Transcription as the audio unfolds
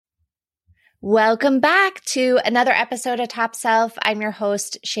Welcome back to another episode of Top Self. I'm your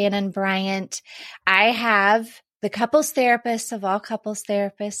host, Shannon Bryant. I have the couples therapist of all couples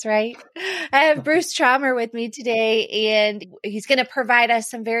therapists, right? I have Bruce Chalmer with me today, and he's going to provide us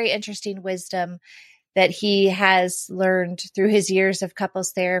some very interesting wisdom that he has learned through his years of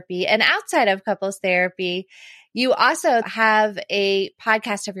couples therapy. And outside of couples therapy, you also have a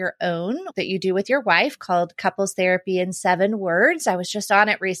podcast of your own that you do with your wife called Couples Therapy in 7 Words. I was just on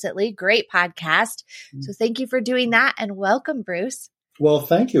it recently. Great podcast. So thank you for doing that, and welcome, Bruce. Well,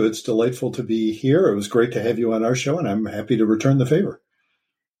 thank you. It's delightful to be here. It was great to have you on our show, and I'm happy to return the favor.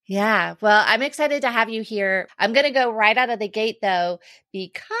 Yeah, well, I'm excited to have you here. I'm going to go right out of the gate, though,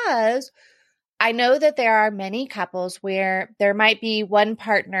 because I know that there are many couples where there might be one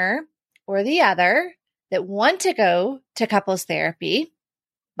partner or the other that want to go to couples therapy,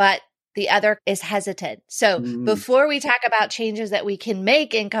 but the other is hesitant. So before we talk about changes that we can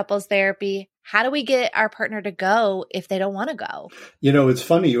make in couples therapy, how do we get our partner to go if they don't want to go? You know, it's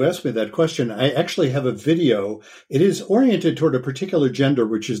funny you asked me that question. I actually have a video. It is oriented toward a particular gender,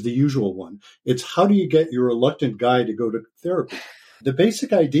 which is the usual one. It's how do you get your reluctant guy to go to therapy? The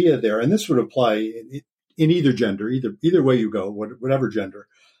basic idea there, and this would apply in either gender, either way you go, whatever gender.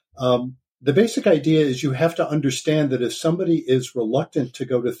 The basic idea is you have to understand that if somebody is reluctant to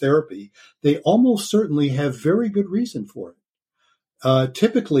go to therapy, they almost certainly have very good reason for it.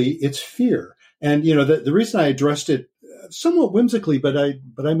 Typically, it's fear. And, you know, the reason I addressed it somewhat whimsically, but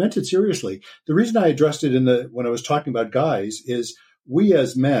I meant it seriously. The reason I addressed it when I was talking about guys is we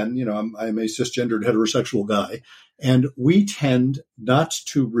as men, you know, I'm a cisgendered heterosexual guy, and we tend not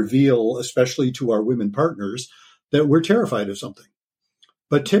to reveal, especially to our women partners, that we're terrified of something.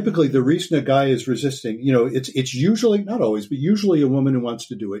 But typically the reason a guy is resisting, you know, it's usually, not always, but usually a woman who wants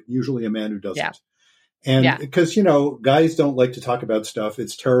to do it, usually a man who doesn't. Yeah. And because, you know, guys don't like to talk about stuff.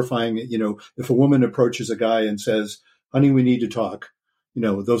 It's terrifying. You know, if a woman approaches a guy and says, honey, we need to talk, you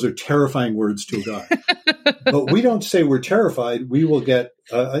know, those are terrifying words to a guy. But we don't say we're terrified. We will get,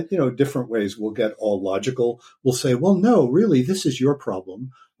 different ways. We'll get all logical. We'll say, well, no, really, this is your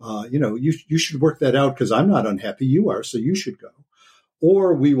problem. You should work that out because I'm not unhappy. You are, so you should go.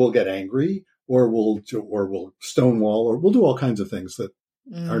 Or we will get angry, or we'll stonewall, or we'll do all kinds of things that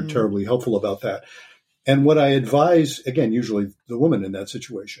aren't terribly helpful about that. And what I advise, again, usually the woman in that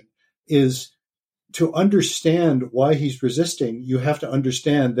situation, is to understand why he's resisting. You have to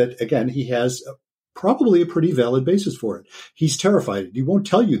understand that, again, he has probably a pretty valid basis for it. He's terrified. He won't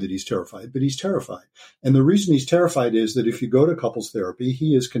tell you that he's terrified, but he's terrified. And the reason he's terrified is that if you go to couples therapy,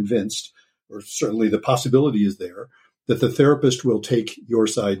 he is convinced, or certainly the possibility is there, that the therapist will take your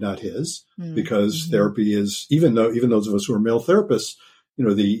side, not his, because therapy is, even those of us who are male therapists, you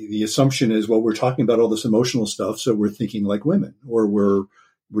know, the assumption is, well, we're talking about all this emotional stuff, so we're thinking like women, or we're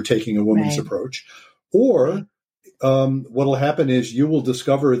taking a woman's approach. Or what'll happen is you will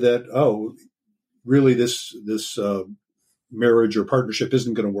discover that, oh, really this marriage or partnership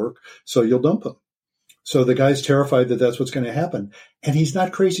isn't going to work, so you'll dump him. So the guy's terrified that that's what's going to happen, and he's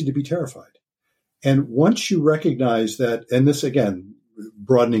not crazy to be terrified. And once you recognize that, and this again,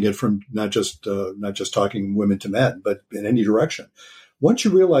 broadening it from not just talking women to men, but in any direction, once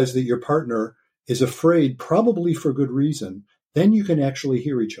you realize that your partner is afraid, probably for good reason, then you can actually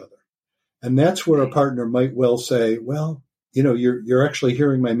hear each other. And that's where a partner might well say, well, you know, you're actually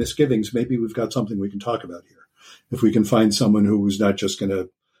hearing my misgivings. Maybe we've got something we can talk about here. If we can find someone who's not just going to,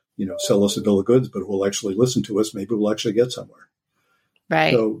 you know, sell us a bill of goods, but who will actually listen to us, maybe we'll actually get somewhere.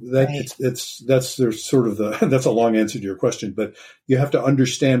 Right. So that's sort of that's a long answer to your question, but you have to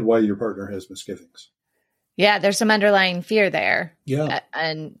understand why your partner has misgivings. Yeah, there's some underlying fear there. Yeah.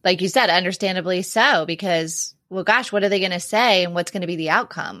 And like you said, understandably so, because, well, gosh, what are they going to say and what's going to be the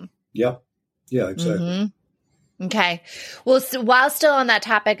outcome? Yeah. Yeah, exactly. Mm-hmm. Okay. Well, so while still on that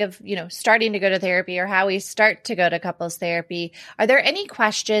topic of, you know, starting to go to therapy or how we start to go to couples therapy, are there any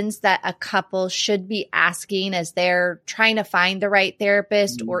questions that a couple should be asking as they're trying to find the right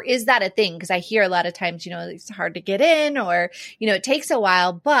therapist? Or is that a thing? Because I hear a lot of times, you know, it's hard to get in, or, you know, it takes a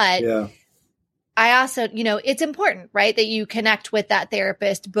while, but I also, you know, it's important, right, that you connect with that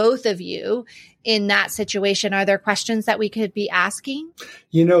therapist, both of you, in that situation. Are there questions that we could be asking?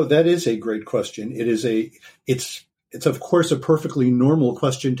 You know, that is a great question. It's of course a perfectly normal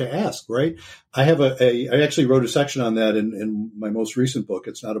question to ask, right? I actually wrote a section on that in my most recent book.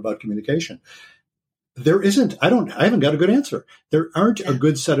 It's not about communication. I haven't got a good answer. There aren't a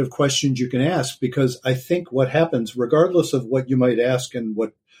good set of questions you can ask, because I think what happens, regardless of what you might ask and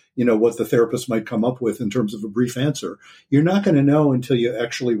what the therapist might come up with in terms of a brief answer, you're not going to know until you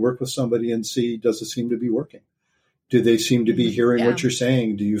actually work with somebody and see, does it seem to be working? Do they seem to be hearing Yeah. what you're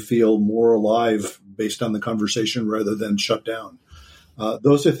saying? Do you feel more alive based on the conversation rather than shut down?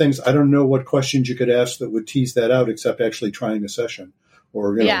 Those are things. I don't know what questions you could ask that would tease that out, except actually trying a session,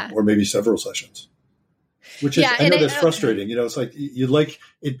 or or maybe several sessions. Which is, I know that's frustrating. It's like you'd like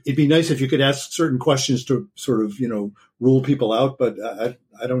it'd be nice if you could ask certain questions to sort of rule people out, but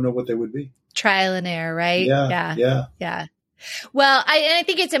I don't know what they would be. Trial and error, right? Yeah. Well, I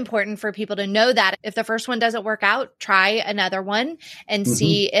think it's important for people to know that if the first one doesn't work out, try another one and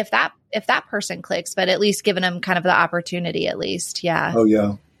see if that person clicks, but at least giving them kind of the opportunity at least. Yeah. Oh,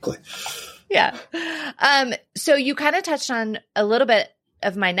 yeah. Yeah. So you kind of touched on a little bit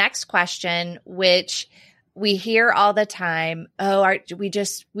of my next question, which we hear all the time. Oh,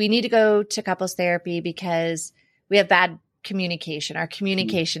 we need to go to couples therapy because we have bad communication. Our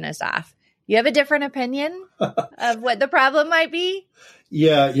communication is off. You have a different opinion of what the problem might be?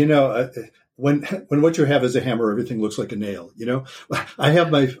 Yeah. When what you have is a hammer, everything looks like a nail. I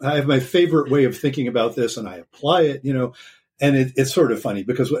have my favorite way of thinking about this, and I apply it, and it's sort of funny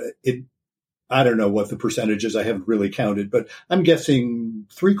because I don't know what the percentage is. I haven't really counted, but I'm guessing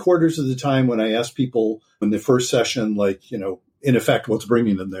 3/4 of the time when I ask people in the first session, like, in effect, what's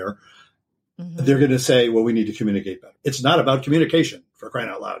bringing them there, they're going to say, well, we need to communicate better. It's not about communication, for crying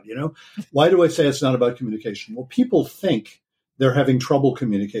out loud. Why do I say it's not about communication? Well, people think they're having trouble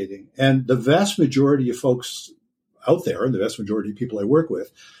communicating. And the vast majority of folks out there, and the vast majority of people I work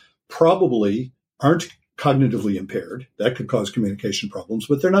with, probably aren't cognitively impaired. That could cause communication problems,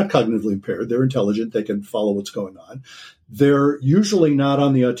 but they're not cognitively impaired. They're intelligent. They can follow what's going on. They're usually not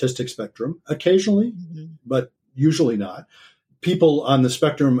on the autistic spectrum, occasionally, but usually not. People on the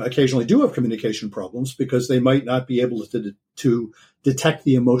spectrum occasionally do have communication problems because they might not be able to detect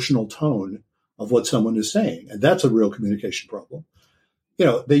the emotional tone of what someone is saying. And that's a real communication problem.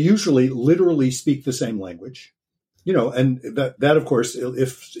 They usually literally speak the same language. And that of course,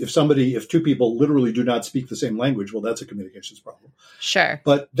 if two people literally do not speak the same language, well, that's a communications problem. Sure.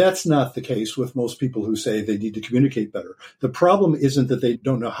 But that's not the case with most people who say they need to communicate better. The problem isn't that they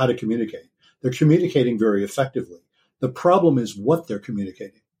don't know how to communicate. They're communicating very effectively. The problem is what they're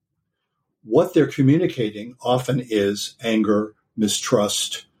communicating. What they're communicating often is anger,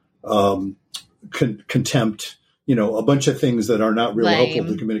 mistrust, contempt, a bunch of things that are not really helpful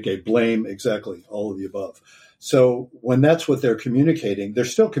to communicate. Blame, exactly, all of the above. So when that's what they're communicating, they're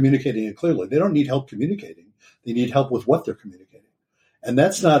still communicating it clearly. They don't need help communicating. They need help with what they're communicating. And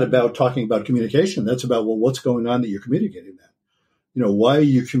that's not about talking about communication. That's about, well, what's going on that you're communicating that? Why are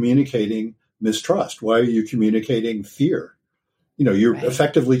you communicating mistrust? Why are you communicating fear? You're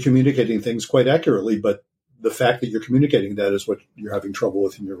effectively communicating things quite accurately, but the fact that you're communicating that is what you're having trouble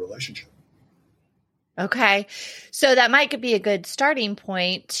with in your relationship. Okay. So that might be a good starting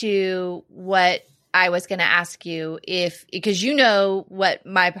point to what I was going to ask you because you know what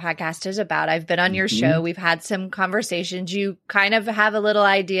my podcast is about. I've been on your show. We've had some conversations. You kind of have a little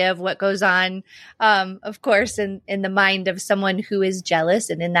idea of what goes on, of course, in the mind of someone who is jealous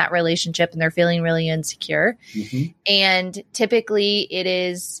and in that relationship and they're feeling really insecure. And typically it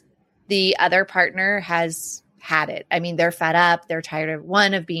is the other partner has had it. I mean, they're fed up. They're tired of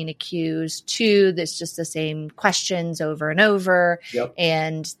one, of being accused. Two, that's just the same questions over and over. Yep.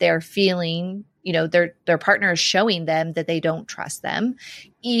 And they're feeling, their partner is showing them that they don't trust them,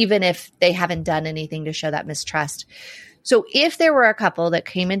 even if they haven't done anything to show that mistrust. So if there were a couple that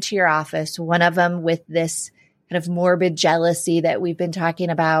came into your office, one of them with this kind of morbid jealousy that we've been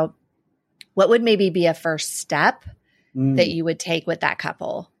talking about, what would maybe be a first step that you would take with that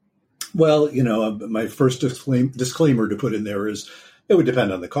couple? Well, my first disclaimer to put in there is it would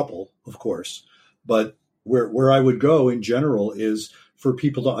depend on the couple, of course. But where I would go in general is for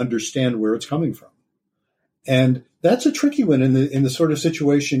people to understand where it's coming from. And that's a tricky one in the sort of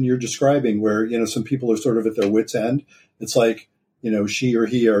situation you're describing where, some people are sort of at their wits' end. It's like, she or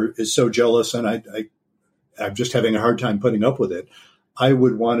he is so jealous and I'm just having a hard time putting up with it. I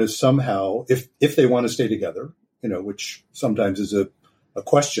would want to somehow, if they want to stay together, which sometimes is a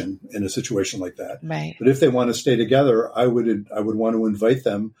question in a situation like that. Right. But if they want to stay together, I would want to invite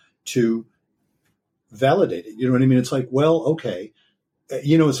them to validate it. You know what I mean? It's like, well, okay.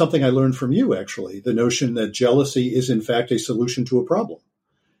 It's something I learned from you, actually, the notion that jealousy is in fact a solution to a problem.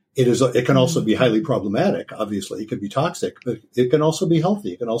 It can also be highly problematic. Obviously, it can be toxic, but it can also be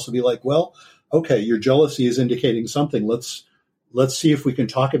healthy. It can also be like, well, okay, your jealousy is indicating something. Let's see if we can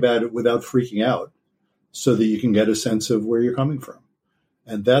talk about it without freaking out so that you can get a sense of where you're coming from.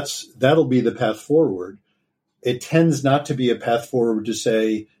 And that'll be the path forward. It tends not to be a path forward to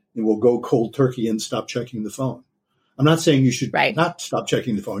say, we'll go cold turkey and stop checking the phone. I'm not saying you should not stop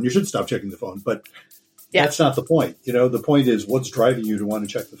checking the phone. You should stop checking the phone. But Yeah. That's not the point. The point is what's driving you to want to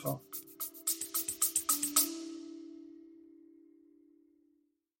check the phone.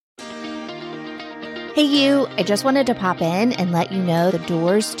 Hey, you, I just wanted to pop in and let you know the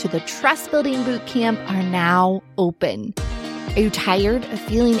doors to the Trust Building Bootcamp are now open. Are you tired of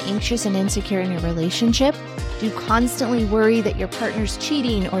feeling anxious and insecure in your relationship? Do you constantly worry that your partner's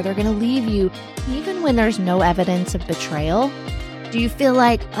cheating or they're going to leave you even when there's no evidence of betrayal? Do you feel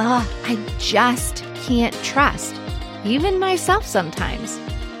like, I just can't trust, even myself sometimes?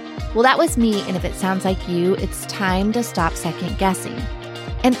 Well, that was me, and if it sounds like you, it's time to stop second guessing.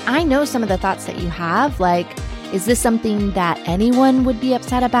 And I know some of the thoughts that you have, like, is this something that anyone would be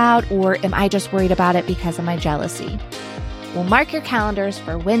upset about, or am I just worried about it because of my jealousy? Well, mark your calendars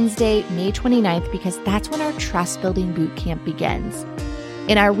for Wednesday, May 29th, because that's when our Trust Building Bootcamp begins.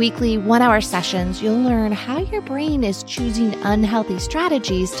 In our weekly 1-hour sessions, you'll learn how your brain is choosing unhealthy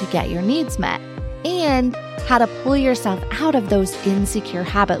strategies to get your needs met, and how to pull yourself out of those insecure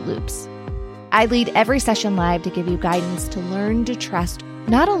habit loops. I lead every session live to give you guidance to learn to trust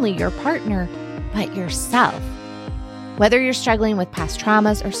not only your partner, but yourself. Whether you're struggling with past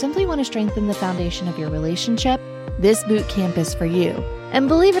traumas or simply want to strengthen the foundation of your relationship, this boot camp is for you. And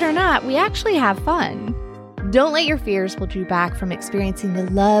believe it or not, we actually have fun. Don't let your fears hold you back from experiencing the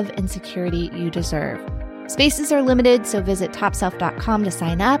love and security you deserve. Spaces are limited, so visit topself.com to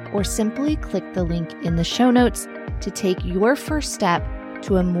sign up or simply click the link in the show notes to take your first step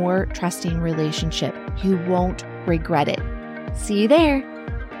to a more trusting relationship. You won't regret it. See you there.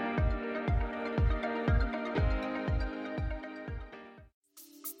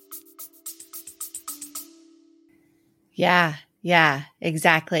 Yeah,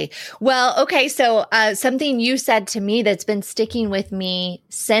 exactly. Well, okay. So something you said to me that's been sticking with me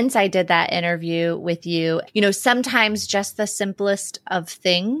since I did that interview with you, sometimes just the simplest of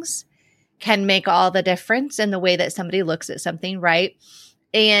things can make all the difference in the way that somebody looks at something, right?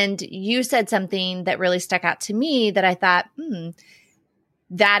 And you said something that really stuck out to me that I thought,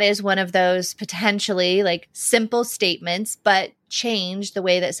 that is one of those potentially like simple statements, but change the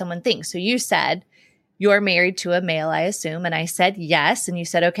way that someone thinks. So you said, you're married to a male, I assume. And I said, yes. And you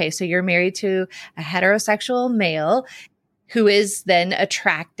said, okay, so you're married to a heterosexual male who is then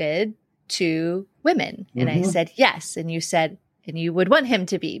attracted to women. And I said, yes. And you said, and you would want him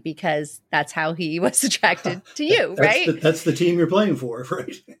to be because that's how he was attracted to you, right? That's the team you're playing for,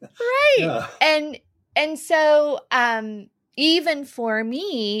 right? Right. Yeah. And so even for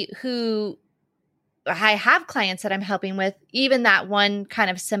me, who I have clients that I'm helping with, even that one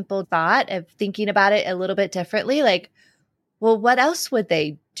kind of simple thought of thinking about it a little bit differently, like, well, what else would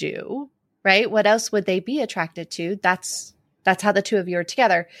they do? Right? What else would they be attracted to? That's how the two of you are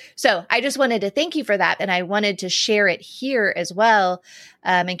together. So I just wanted to thank you for that. And I wanted to share it here as well,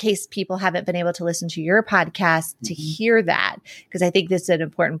 in case people haven't been able to listen to your podcast to hear that, because I think this is an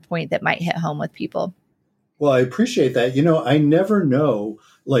important point that might hit home with people. Well, I appreciate that. I never know,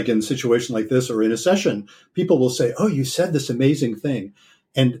 like in a situation like this or in a session, people will say, oh, you said this amazing thing.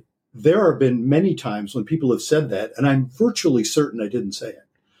 And there have been many times when people have said that, and I'm virtually certain I didn't say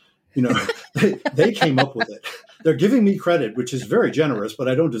it. They came up with it. They're giving me credit, which is very generous, but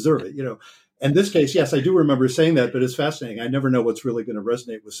I don't deserve it. In this case, yes, I do remember saying that, but it's fascinating. I never know what's really going to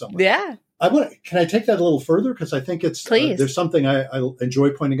resonate with someone. Yeah. Can I take that a little further? Because I think there's something I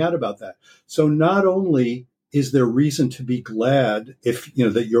enjoy pointing out about that. So not only is there reason to be glad if,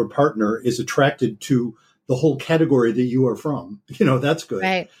 that your partner is attracted to the whole category that you are from, that's good.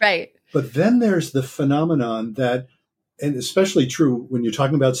 Right. But then there's the phenomenon that, and especially true when you're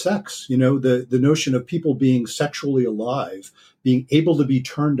talking about sex, the notion of people being sexually alive, being able to be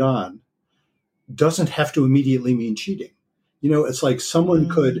turned on, doesn't have to immediately mean cheating. It's like someone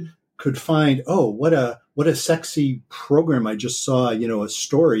could find, oh, what a sexy program I just saw, a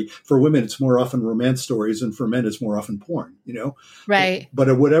story. For women, it's more often romance stories, and for men, it's more often porn, Right.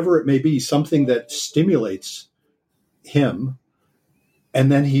 But whatever it may be, something that stimulates him. And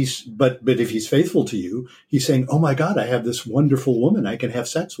then but if he's faithful to you, he's saying, oh my God, I have this wonderful woman I can have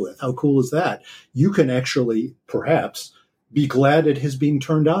sex with. How cool is that? You can actually perhaps be glad at his being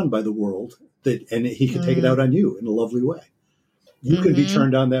turned on by the world, and he can take it out on you in a lovely way. You can be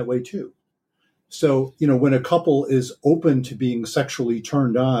turned on that way too. So, when a couple is open to being sexually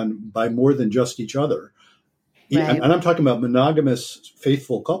turned on by more than just each other, right. And I'm talking about monogamous,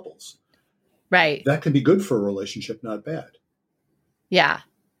 faithful couples, right? That can be good for a relationship, not bad. Yeah.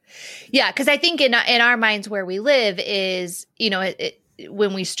 Because I think in our minds where we live is,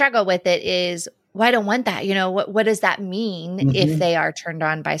 when we struggle with it is, well, I don't want that. What does that mean if they are turned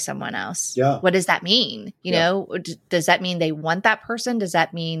on by someone else? Yeah. What does that mean? Does that mean they want that person? Does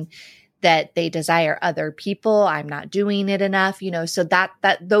that mean that they desire other people. I'm not doing it enough, so that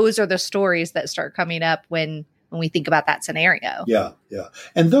those are the stories that start coming up when we think about that scenario. Yeah. Yeah.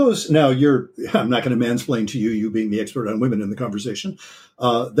 And those, now I'm not going to mansplain to you being the expert on women in the conversation.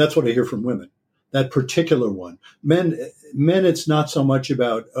 That's what I hear from women, that particular one. Men, it's not so much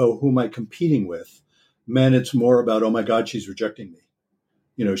about, oh, who am I competing with? Men, it's more about, oh my God, she's rejecting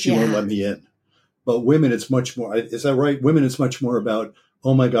me. She won't let me in. But women, it's much more, is that right? Women, it's much more about,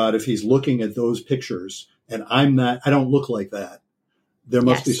 oh my God, if he's looking at those pictures and I don't look like that, there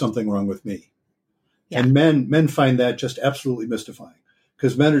must be something wrong with me. Yeah. And men find that just absolutely mystifying,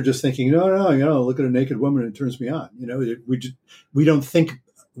 because men are just thinking, no, look at a naked woman and it turns me on. We don't think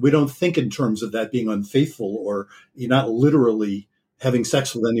in terms of that being unfaithful, or you're not literally having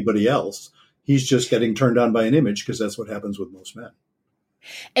sex with anybody else. He's just getting turned on by an image, because that's what happens with most men.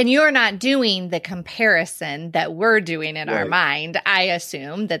 And you're not doing the comparison that we're doing in our mind. I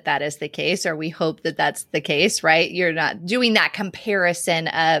assume that is the case, or we hope that that's the case, right? You're not doing that comparison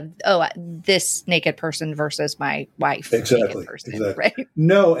of, this naked person versus my wife. Exactly. Person, exactly. Right?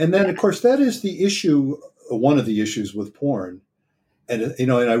 No. And then, of course, that is the issue, one of the issues with porn. And,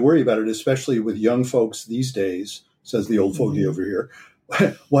 and I worry about it, especially with young folks these days, says the old fogey over here.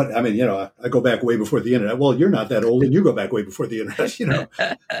 I go back way before the internet. Well, you're not that old, and you go back way before the internet.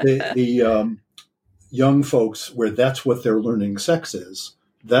 The young folks, where that's what they're learning sex is,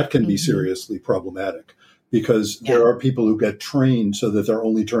 that can be seriously problematic, because there are people who get trained so that they're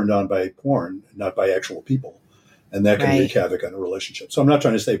only turned on by porn, not by actual people, and that can wreak havoc on a relationship. So I'm not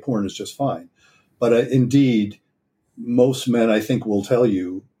trying to say porn is just fine, but indeed, most men, I think, will tell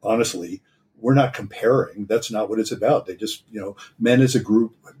you honestly, we're not comparing. That's not what it's about. They just, men as a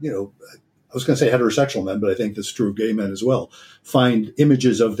group, I was going to say heterosexual men, but I think this is true of gay men as well, find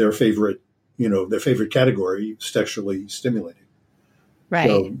images of their favorite category sexually stimulating. Right.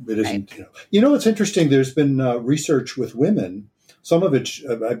 So it isn't, it's interesting. There's been research with women. Some of it,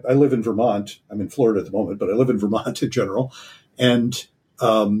 I live in Vermont. I'm in Florida at the moment, but I live in Vermont in general. And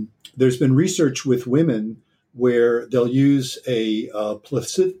there's been research with women where they'll use a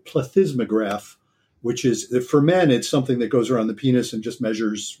plethysmograph, which is, for men, it's something that goes around the penis and just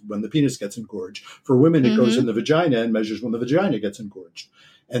measures when the penis gets engorged. For women, it goes in the vagina and measures when the vagina gets engorged.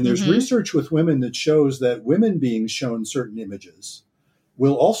 And there's research with women that shows that women being shown certain images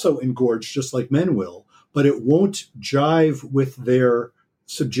will also engorge just like men will, but it won't jive with their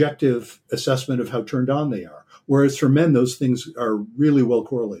subjective assessment of how turned on they are. Whereas for men, those things are really well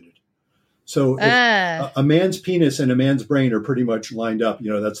correlated. So if a man's penis and a man's brain are pretty much lined up.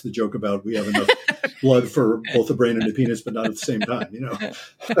 That's the joke about we have enough blood for both the brain and the penis, but not at the same time. When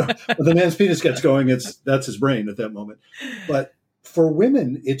the man's penis gets going, that's his brain at that moment. But for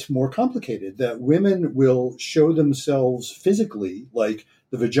women, it's more complicated, that women will show themselves physically, like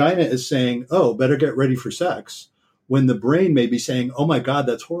the vagina is saying, oh, better get ready for sex, when the brain may be saying, oh my God,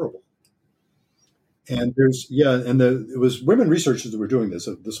 that's horrible. And it was women researchers that were doing this.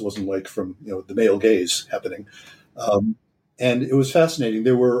 This wasn't like from, the male gaze happening. And it was fascinating.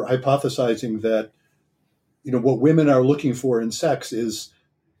 They were hypothesizing that, what women are looking for in sex is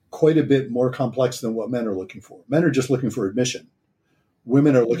quite a bit more complex than what men are looking for. Men are just looking for admission.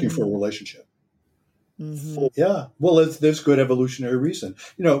 Women are looking for a relationship. Yeah. Well, there's good evolutionary reason.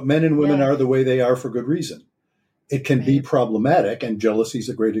 Men and women are the way they are for good reason. It can be problematic, and jealousy is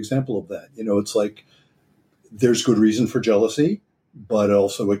a great example of that. It's like there's good reason for jealousy, but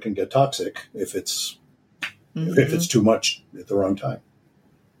also it can get toxic if it's too much at the wrong time.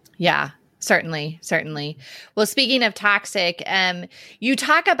 Yeah, certainly. Well, speaking of toxic, you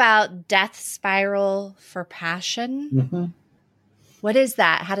talk about death spiral for passion. What is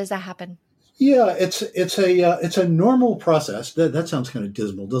that? How does that happen? Yeah, it's a normal process. That sounds kind of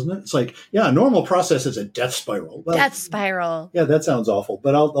dismal, doesn't it? It's like, a normal process is a death spiral. Well, death spiral. Yeah, that sounds awful,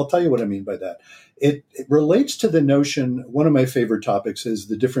 but I'll tell you what I mean by that. It relates to the notion. One of my favorite topics is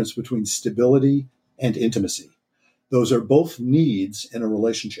the difference between stability and intimacy. Those are both needs in a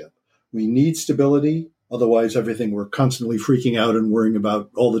relationship. We need stability. Otherwise, everything we're constantly freaking out and worrying about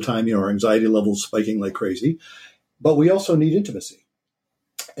all the time, our anxiety levels spiking like crazy. But we also need intimacy.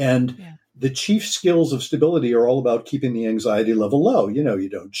 And the chief skills of stability are all about keeping the anxiety level low. You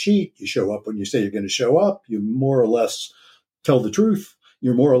don't cheat. You show up when you say you're going to show up. You more or less tell the truth.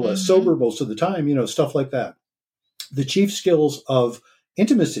 You're more or less sober most of the time, stuff like that. The chief skills of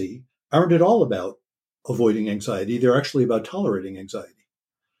intimacy aren't at all about avoiding anxiety. They're actually about tolerating anxiety.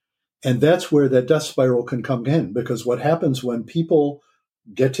 And that's where that death spiral can come in, because what happens when people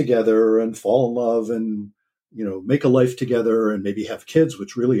get together and fall in love and make a life together and maybe have kids,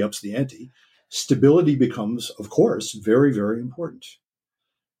 which really ups the ante, stability becomes, of course, very, very important.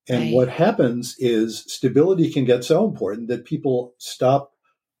 And Right. what happens is stability can get so important that people stop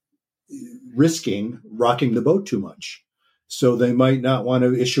risking rocking the boat too much. So they might not want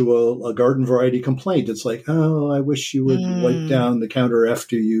to issue a garden variety complaint. It's like, oh, I wish you would wipe Mm, down the counter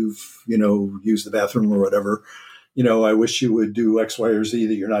after you've, used the bathroom or whatever. I wish you would do X, Y, or Z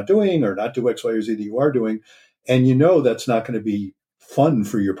that you're not doing, or not do X, Y, or Z that you are doing. And that's not going to be fun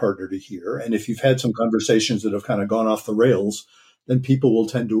for your partner to hear. And if you've had some conversations that have kind of gone off the rails, then people will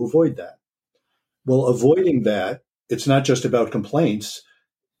tend to avoid that. Well, avoiding that, it's not just about complaints.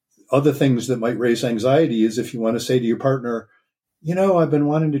 Other things that might raise anxiety is if you want to say to your partner, I've been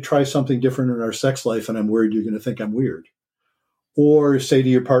wanting to try something different in our sex life and I'm worried you're going to think I'm weird. Or say to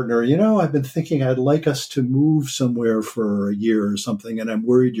your partner, I've been thinking I'd like us to move somewhere for a year or something, and I'm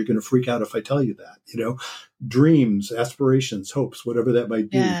worried you're going to freak out if I tell you that. Dreams, aspirations, hopes, whatever that might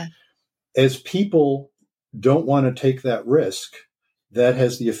be. yeah. As people don't want to take that risk, that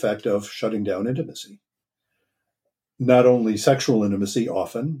has the effect of shutting down intimacy. Not only sexual intimacy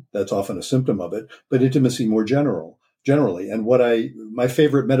often, that's often a symptom of it, but intimacy more generally. And my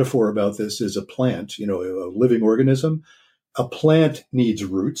favorite metaphor about this is a plant, a living organism. A plant needs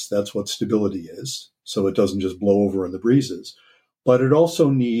roots. That's what stability is. So it doesn't just blow over in the breezes, but it also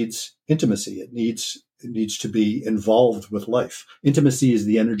needs intimacy. It needs to be involved with life. Intimacy is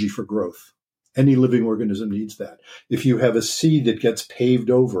the energy for growth. Any living organism needs that. If you have a seed that gets paved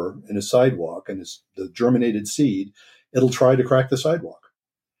over in a sidewalk and it's the germinated seed, it'll try to crack the sidewalk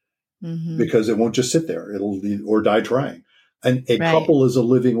because it won't just sit there. Or die trying. And a Right. couple is a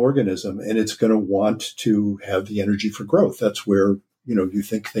living organism, and it's going to want to have the energy for growth. That's where, you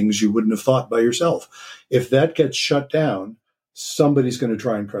think things you wouldn't have thought by yourself. If that gets shut down, somebody's going to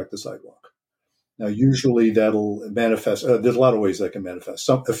try and crack the sidewalk. Now, usually that'll manifest. There's a lot of ways that can manifest.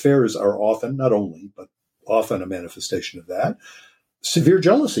 Some affairs are often, not only, but often a manifestation of that. Severe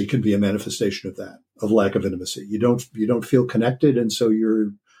jealousy can be a manifestation of that, of lack of intimacy. You don't feel connected, and so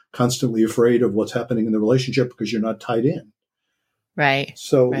you're constantly afraid of what's happening in the relationship because you're not tied in. Right.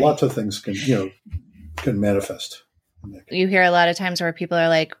 So right. lots of things can manifest. You hear a lot of times where people are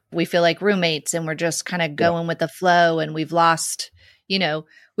like, we feel like roommates and we're just kind of going with the flow, and we've lost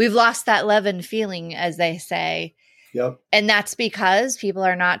that love and feeling, as they say. Yep. And that's because people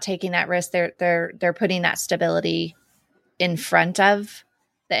are not taking that risk. They're putting that stability in front of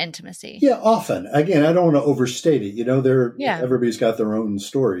the intimacy. Yeah, often. Again, I don't want to overstate it. Everybody's got their own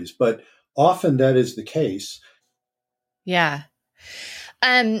stories, but often that is the case. Yeah.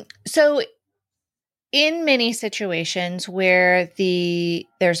 So in many situations where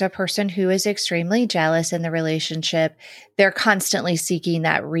there's a person who is extremely jealous in the relationship, they're constantly seeking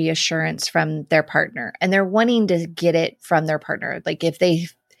that reassurance from their partner, and they're wanting to get it from their partner. Like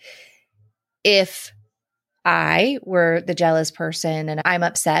if I were the jealous person and I'm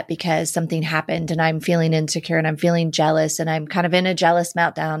upset because something happened and I'm feeling insecure and I'm feeling jealous and I'm kind of in a jealous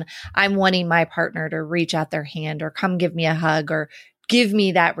meltdown, I'm wanting my partner to reach out their hand or come give me a hug or give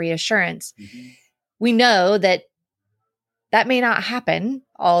me that reassurance. Mm-hmm. We know that may not happen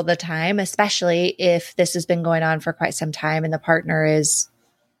all the time, especially if this has been going on for quite some time and the partner is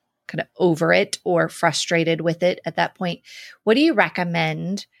kind of over it or frustrated with it at that point. What do you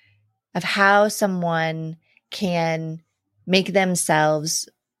recommend of how someone can make themselves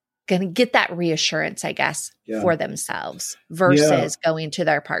going to get that reassurance, I guess, for themselves versus going to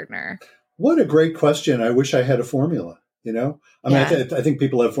their partner? What a great question. I wish I had a formula, I think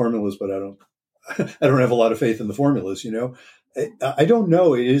people have formulas, but I don't have a lot of faith in the formulas, I don't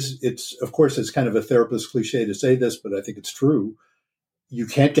know. It's of course, it's kind of a therapist cliche to say this, but I think it's true. You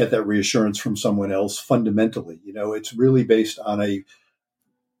can't get that reassurance from someone else fundamentally. It's really based on a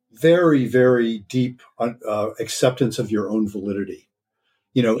very, very deep acceptance of your own validity.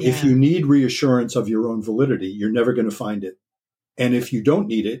 If you need reassurance of your own validity, you're never going to find it. And if you don't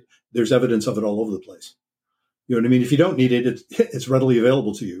need it, there's evidence of it all over the place. You know what I mean? If you don't need it, it's readily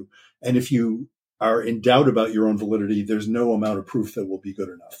available to you. And if you are in doubt about your own validity, there's no amount of proof that will be good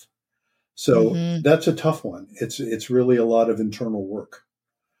enough. So that's a tough one. It's really a lot of internal work.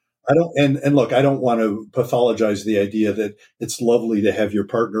 Look, I don't want to pathologize the idea that it's lovely to have your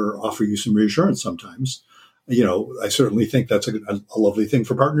partner offer you some reassurance sometimes. I certainly think that's a lovely thing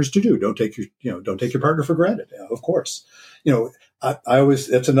for partners to do. Don't take your partner for granted. Of course, I always,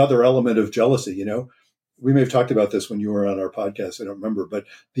 that's another element of jealousy. We may have talked about this when you were on our podcast. I don't remember, but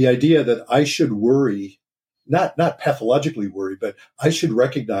the idea that I should worry, not pathologically worry, but I should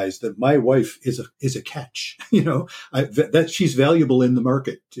recognize that my wife is a catch, that she's valuable in the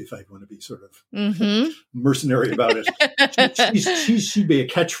market. If I want to be sort of mercenary about it, she'd be a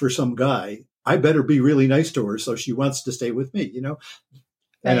catch for some guy. I better be really nice to her so she wants to stay with me.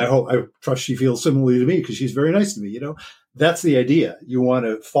 And Right. I trust she feels similarly to me because she's very nice to me. That's the idea. You want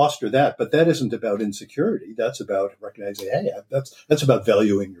to foster that, but that isn't about insecurity. That's about recognizing, hey, that's about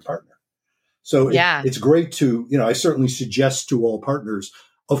valuing your partner. So Yeah. it's great to, I certainly suggest to all partners,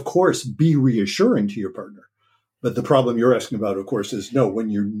 of course, be reassuring to your partner. But the problem you're asking about, of course, is no, when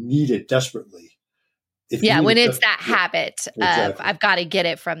you need it desperately. If you Yeah. need When it it's that habit of exactly. I've got to get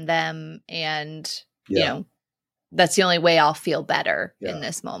it from them and, Yeah. that's the only way I'll feel better Yeah. in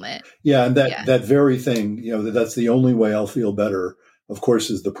this moment. Yeah. And that very thing, that's the only way I'll feel better, of course,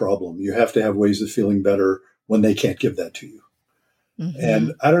 is the problem. You have to have ways of feeling better when they can't give that to you. Mm-hmm.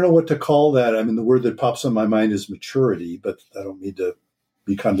 And I don't know what to call that. I mean, the word that pops on my mind is maturity, but I don't mean to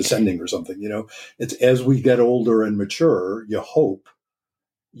be condescending or something. It's as we get older and mature, you hope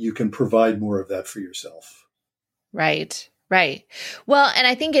you can provide more of that for yourself. Right. Right. Well, and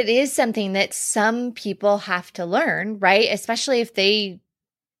I think it is something that some people have to learn, right? Especially if they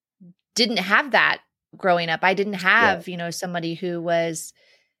didn't have that growing up. I didn't have, somebody who was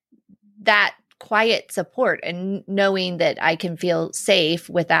that quiet support and knowing that I can feel safe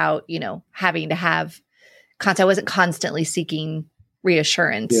without, having to have I wasn't constantly seeking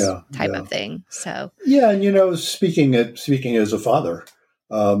reassurance type of thing. So, yeah. And, speaking as a father,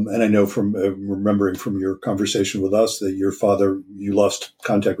 and I know from remembering from your conversation with us that you lost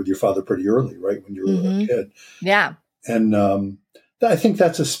contact with your father pretty early, right? When you were a kid. Yeah. And I think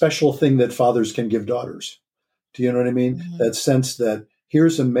that's a special thing that fathers can give daughters. Do you know what I mean? Mm-hmm. That sense that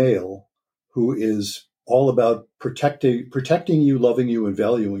here's a male who is all about protecting you, loving you, and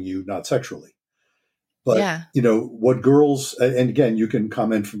valuing you, not sexually. But, what girls, and again, you can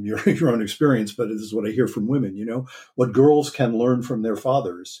comment from your own experience, but this is what I hear from women, what girls can learn from their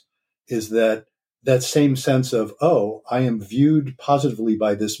fathers is that same sense of, oh, I am viewed positively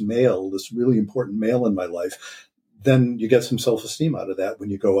by this male, this really important male in my life. Then you get some self-esteem out of that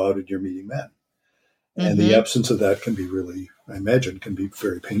when you go out and you're meeting men. And the absence of that can be really, I imagine, can be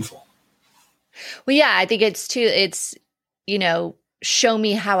very painful. Well, yeah, I think it's, show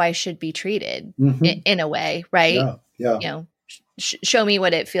me how I should be treated in a way, right? Yeah. Show me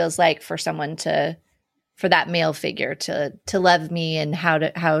what it feels like for someone for that male figure to love me and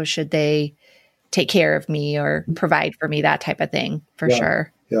how should they take care of me or provide for me, that type of thing, for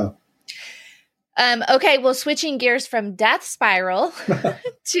sure. Yeah. Okay, well, switching gears from death spiral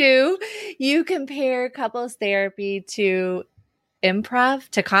to you compare couples therapy to improv,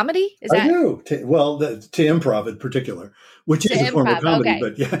 to comedy? Is that? I do. To improv in particular, which is a form of comedy,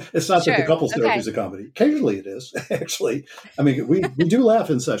 but yeah, it's not that the couples therapy is a comedy. Occasionally it is, actually. I mean, we do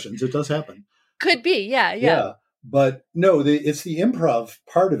laugh in sessions. It does happen. Could be. Yeah. But no, it's the improv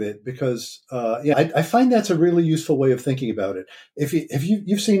part of it because, I find that's a really useful way of thinking about it. If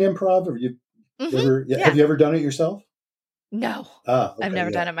you've seen improv or have you ever done it yourself? No, okay, I've never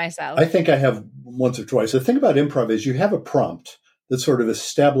done it myself. I think I have once or twice. The thing about improv is you have a prompt that sort of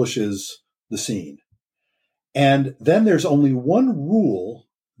establishes the scene. And then there's only one rule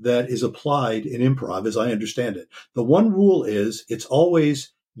that is applied in improv, as I understand it. The one rule is it's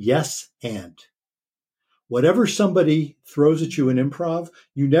always yes and. Whatever somebody throws at you in improv,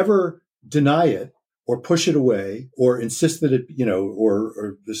 you never deny it or push it away or insist that it,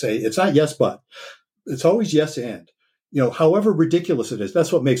 or say it's not yes, but. It's always yes and. However ridiculous it is,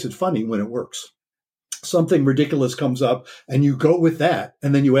 that's what makes it funny when it works. Something ridiculous comes up and you go with that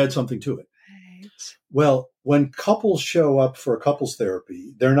and then you add something to it. Right. Well, when couples show up for couples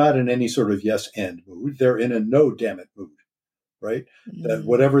therapy, they're not in any sort of yes and mood. They're in a no damn it mood, right? That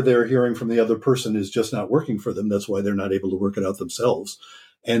whatever they're hearing from the other person is just not working for them. That's why they're not able to work it out themselves.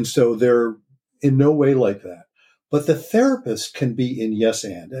 And so they're in no way like that. But the therapist can be in yes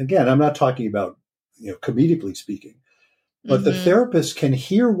and. Again, I'm not talking about, comedically speaking. But the therapist can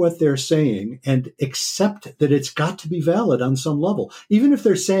hear what they're saying and accept that it's got to be valid on some level. Even if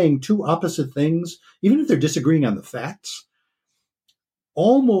they're saying two opposite things, even if they're disagreeing on the facts,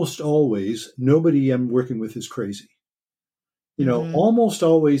 almost always nobody I'm working with is crazy. Almost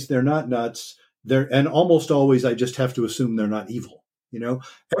always they're not nuts. And almost always I just have to assume they're not evil.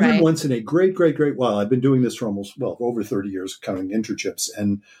 Every once in a great, great, great while, I've been doing this for over 30 years, counting internships.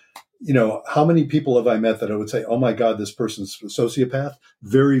 And how many people have I met that I would say, oh my God, this person's a sociopath?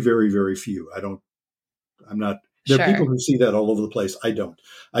 Very, very, very few. There are people who see that all over the place. I don't.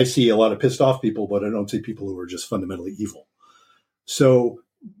 I see a lot of pissed off people, but I don't see people who are just fundamentally evil. So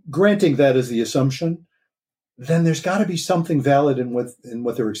granting that as the assumption, then there's got to be something valid in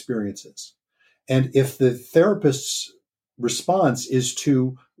what their experience is. And if the therapist's response is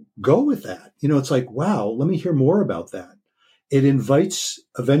to go with that, it's like, wow, let me hear more about that. it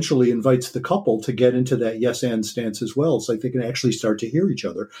eventually invites the couple to get into that yes and stance as well. It's like they can actually start to hear each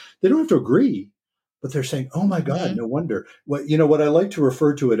other. They don't have to agree, but they're saying, oh my God, no wonder. What I like to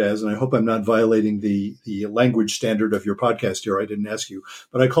refer to it as, and I hope I'm not violating the language standard of your podcast here, I didn't ask you,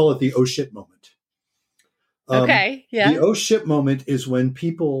 but I call it the oh shit moment. Okay. Yeah. The oh shit moment is when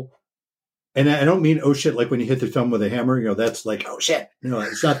people, and I don't mean oh shit like when you hit the thumb with a hammer, that's like, oh shit. No,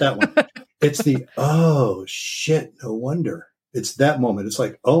 it's not that one. It's the, oh shit, no wonder. It's that moment. It's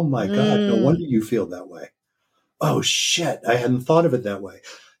like, oh my God, no wonder you feel that way. Oh shit, I hadn't thought of it that way.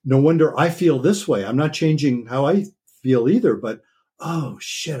 No wonder I feel this way. I'm not changing how I feel either, but oh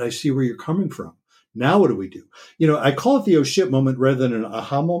shit, I see where you're coming from. Now what do we do? I call it the oh shit moment rather than an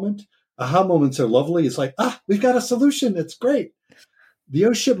aha moment. Aha moments are lovely. It's like, we've got a solution. It's great. The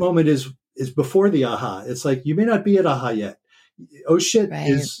oh shit moment is before the aha. It's like, you may not be at aha yet. Oh shit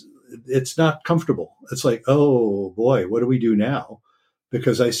it's not comfortable. It's like, oh boy, what do we do now?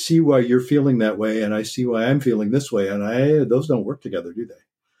 Because I see why you're feeling that way, and I see why I'm feeling this way, and those don't work together, do they?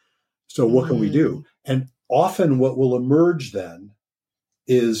 So what can we do? And often what will emerge then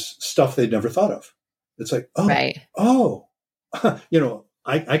is stuff they'd never thought of. It's like, I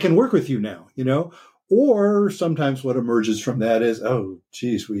can work with you now, Or sometimes what emerges from that is, oh,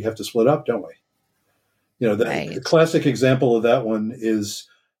 geez, we have to split up, don't we? The classic example of that one is,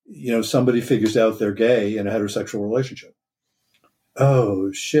 somebody figures out they're gay in a heterosexual relationship. Oh,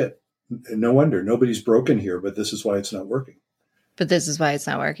 shit. No wonder. Nobody's broken here, but this is why it's not working. But this is why it's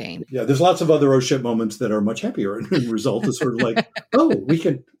not working. Yeah, there's lots of other oh shit moments that are much happier, and the result is sort of like, oh, we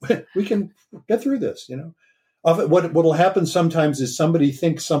can get through this, Often, what will happen sometimes is somebody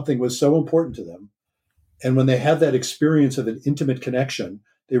thinks something was so important to them, and when they have that experience of an intimate connection,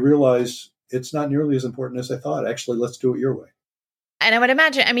 they realize it's not nearly as important as I thought. Actually, let's do it your way. And I would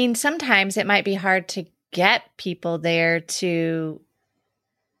imagine, sometimes it might be hard to get people there to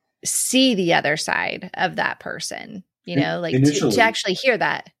see the other side of that person, to actually hear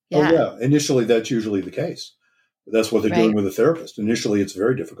that. Yeah. Oh, yeah. Initially, that's usually the case. That's what they're doing with a therapist. Initially, it's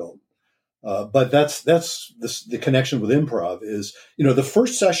very difficult. But that's the connection with improv is, the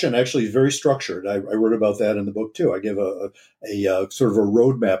first session actually is very structured. I wrote about that in the book too. I give a sort of a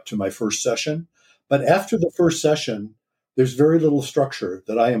roadmap to my first session. But after the first session, there's very little structure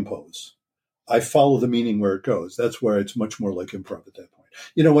that I impose. I follow the meaning where it goes. That's where it's much more like improv at that point.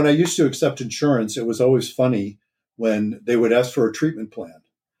 When I used to accept insurance, it was always funny when they would ask for a treatment plan.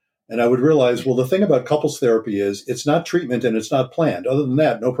 And I would realize, well, the thing about couples therapy is it's not treatment and it's not planned. Other than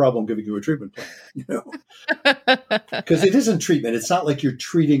that, no problem giving you a treatment plan, because it isn't treatment. It's not like you're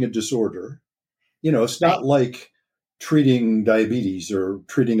treating a disorder. It's not like treating diabetes or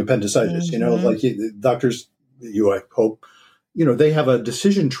treating appendicitis, like doctors, I hope, they have a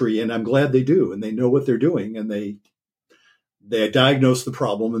decision tree, and I'm glad they do. And they know what they're doing, and they diagnose the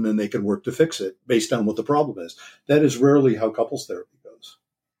problem, and then they can work to fix it based on what the problem is. That is rarely how couples therapy goes.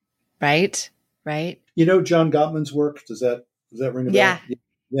 Right. John Gottman's work, does that ring a bell?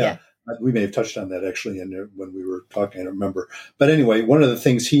 Yeah. We may have touched on that actually when we were talking, I don't remember. But anyway, one of the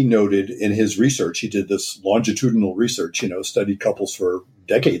things he noted in his research, he did this longitudinal research, studied couples for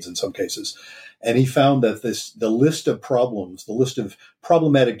decades in some cases. And he found that the list of problems, the list of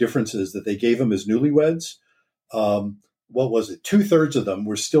problematic differences that they gave him as newlyweds, what was it? 2/3 of them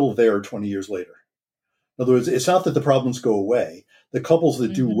were still there 20 years later. In other words, it's not that the problems go away. The couples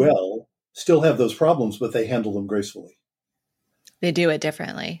that do well still have those problems, but they handle them gracefully. They do it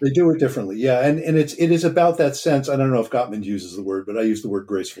differently. Yeah. And it is about that sense. I don't know if Gottman uses the word, but I use the word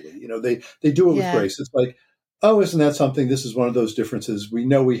gracefully. They do it with grace. It's like, oh, isn't that something? This is one of those differences. We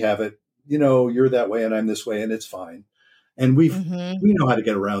know we have it. You're that way and I'm this way, and it's fine. And we know how to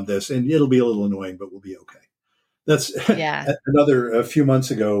get around this, and it'll be a little annoying, but we'll be okay. That's a few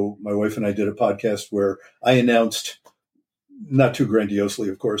months ago, my wife and I did a podcast where I announced, not too grandiosely,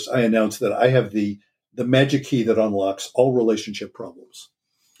 of course, I announced that I have the magic key that unlocks all relationship problems.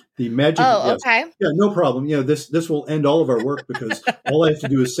 The magic. Oh, okay. Yeah, no problem. This will end all of our work because all I have to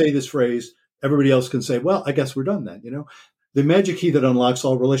do is say this phrase. Everybody else can say, well, I guess we're done then, The magic key that unlocks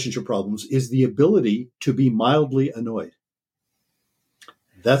all relationship problems is the ability to be mildly annoyed.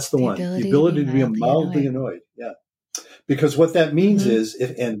 That's the one. The ability to be mildly annoyed. Yeah. Because what that means is,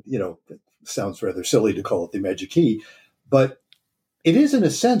 it sounds rather silly to call it the magic key, but it is in a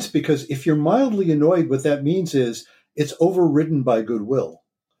sense, because if you're mildly annoyed, what that means is it's overridden by goodwill.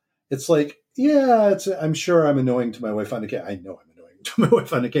 It's like, I'm sure I'm annoying to my wife on occasion. I know I'm annoying to my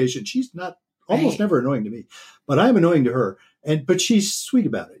wife on occasion. She's not almost never annoying to me, but I'm annoying to her. But she's sweet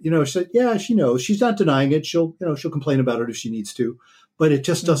about it. She said, she knows. She's not denying it. She'll complain about it if she needs to, but it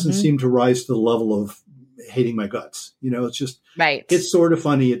just doesn't seem to rise to the level of hating my guts. It's just, Right. it's sort of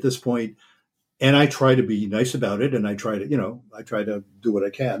funny at this point. And I try to be nice about it. And I try to do what I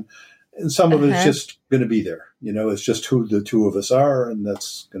can. And some of it's just going to be there. It's just who the two of us are. And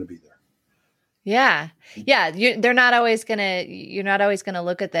that's going to be there. Yeah. Yeah. You're not always going to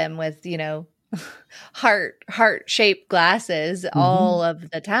look at them with, heart-shaped glasses all of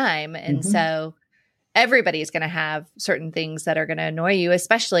the time. And so everybody's going to have certain things that are going to annoy you,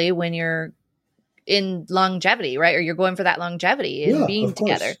 especially when you're in longevity, right? Or you're going for that longevity and being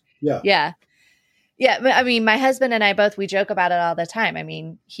together. Yeah. Yeah. Yeah. I mean, my husband and I both, we joke about it all the time. I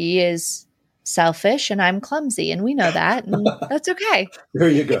mean, he is selfish and I'm clumsy, and we know that, and that's okay. There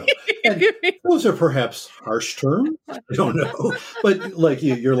you go. And those are perhaps harsh terms. I don't know, but like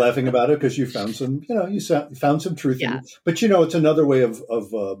you're laughing about it because you found some, found some truth in it. But it's another way of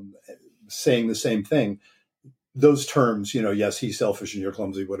saying the same thing. Those terms, yes, he's selfish and you're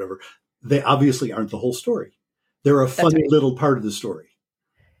clumsy, whatever. They obviously aren't the whole story. They're a funny little part of the story.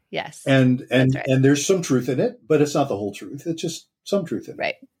 Yes, and there's some truth in it, but it's not the whole truth. It's just some truth in it.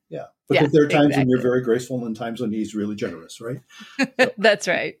 Right. Yeah. Because there are times when you're very graceful and times when he's really generous, right? So, that's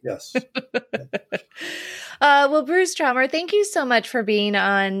right. Yes. Well, Bruce Chalmer, thank you so much for being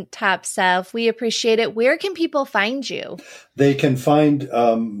on Top Self. We appreciate it. Where can people find you? They can find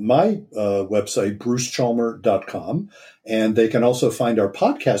my website, brucechalmer.com. And they can also find our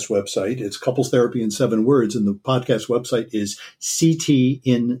podcast website. It's Couples Therapy in 7 Words. And the podcast website is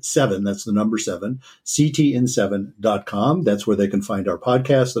CTIN7. That's the number 7, CTIN7.com. That's where they can find our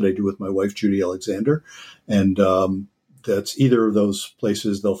podcast that I do with my wife, Judy Alexander. And that's either of those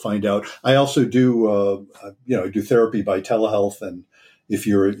places they'll find out. I also do, I do therapy by telehealth. And if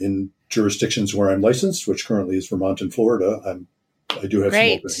you're in jurisdictions where I'm licensed, which currently is Vermont and Florida, I do have some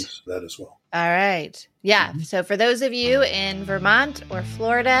openings for that as well. All right. Yeah. So for those of you in Vermont or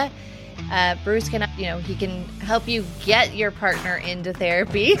Florida, Bruce can, he can help you get your partner into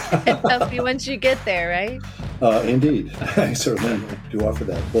therapy and help you once you get there, right? Indeed. I certainly do offer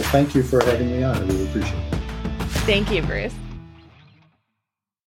that. Well, thank you for having me on. I really appreciate it. Thank you, Bruce.